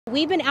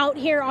We've been out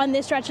here on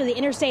this stretch of the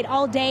interstate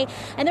all day,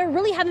 and there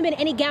really haven't been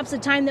any gaps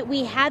of time that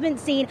we haven't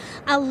seen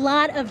a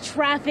lot of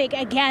traffic.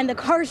 Again, the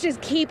cars just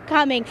keep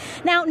coming.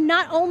 Now,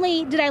 not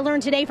only did I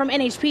learn today from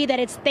NHP that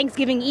it's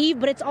Thanksgiving Eve,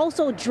 but it's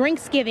also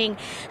Drinksgiving,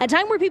 a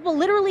time where people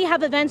literally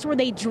have events where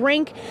they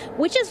drink,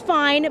 which is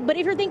fine. But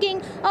if you're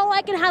thinking, oh,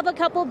 I can have a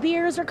couple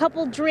beers or a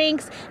couple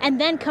drinks and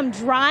then come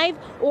drive,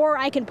 or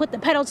I can put the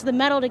pedal to the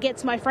metal to get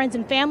to my friends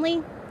and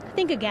family,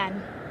 think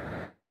again.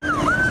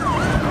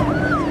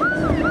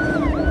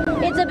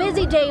 It's a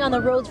busy day on the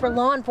roads for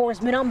law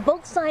enforcement on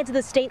both sides of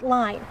the state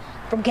line,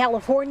 from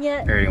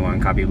California Area 1,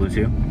 copy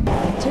Bluetooth,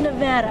 to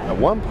Nevada. At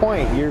one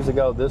point years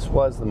ago, this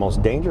was the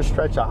most dangerous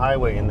stretch of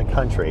highway in the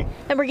country.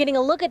 And we're getting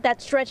a look at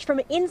that stretch from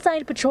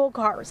inside patrol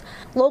cars.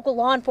 Local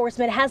law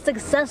enforcement has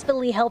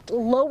successfully helped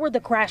lower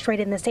the crash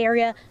rate in this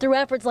area through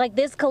efforts like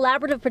this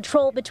collaborative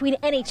patrol between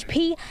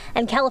NHP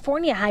and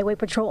California Highway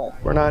Patrol.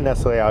 We're not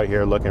necessarily out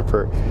here looking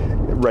for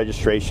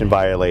registration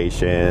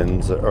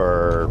violations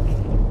or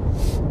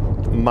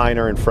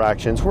minor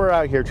infractions. We're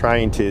out here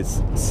trying to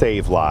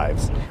save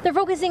lives. They're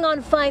focusing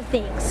on 5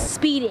 things: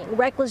 speeding,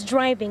 reckless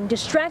driving,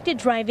 distracted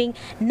driving,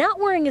 not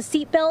wearing a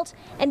seatbelt,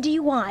 and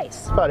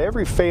DUIs. About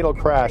every fatal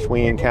crash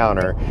we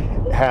encounter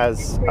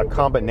has a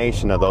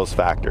combination of those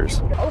factors.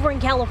 Over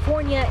in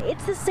California,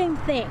 it's the same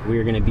thing. We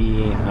are going to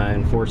be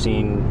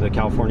enforcing the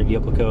California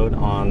Vehicle Code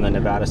on the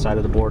Nevada side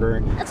of the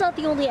border. That's not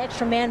the only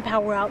extra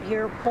manpower out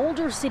here.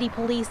 Boulder City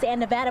Police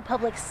and Nevada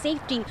Public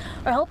Safety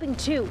are helping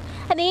too,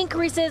 and the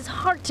increase is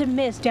hard to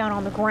miss down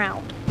on the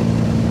ground.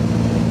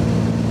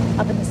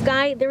 Up in the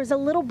sky, there's a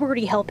little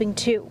birdie helping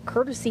too,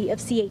 courtesy of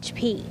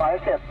CHP. I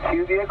just have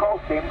 2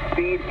 vehicles, same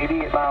speed,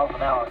 88 miles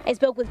an hour. I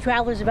spoke with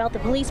travelers about the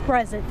police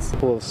presence.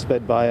 People have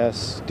sped by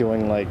us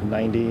doing like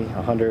 90,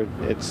 100.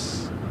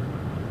 It's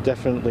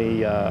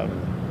definitely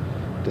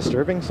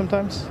disturbing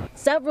sometimes.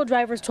 Several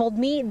drivers told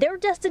me their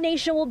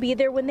destination will be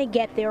there when they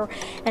get there,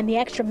 and the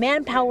extra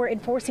manpower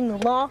enforcing the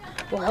law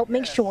will help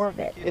make sure of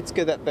it. It's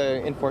good that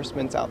the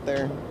enforcement's out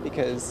there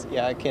because,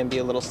 yeah, it can be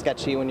a little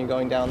sketchy when you're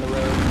going down the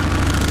road.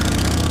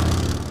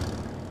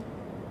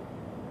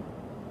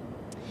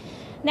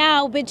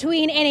 Now,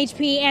 between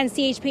NHP and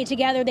CHP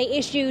together, they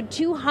issued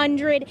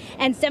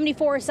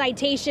 274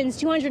 citations.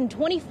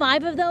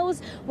 225 of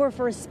those were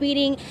for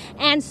speeding.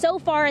 And so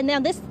far, and now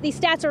these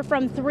stats are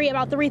from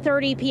about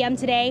 3:30 p.m.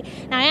 today.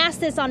 Now, I asked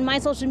this on my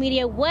social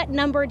media, what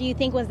number do you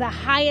think was the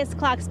highest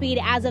clock speed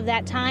as of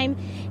that time?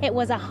 It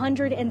was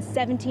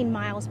 117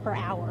 miles per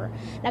hour.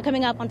 Now,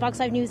 coming up on Fox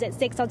 5 News at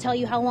 6, I'll tell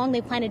you how long they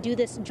plan to do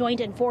this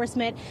joint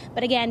enforcement.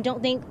 But again,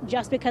 don't think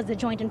just because the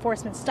joint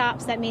enforcement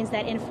stops, that means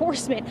that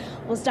enforcement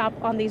will stop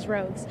on these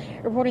roads.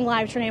 Reporting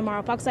live, Trinae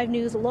Morrow, Fox 5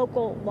 News,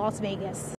 local Las Vegas.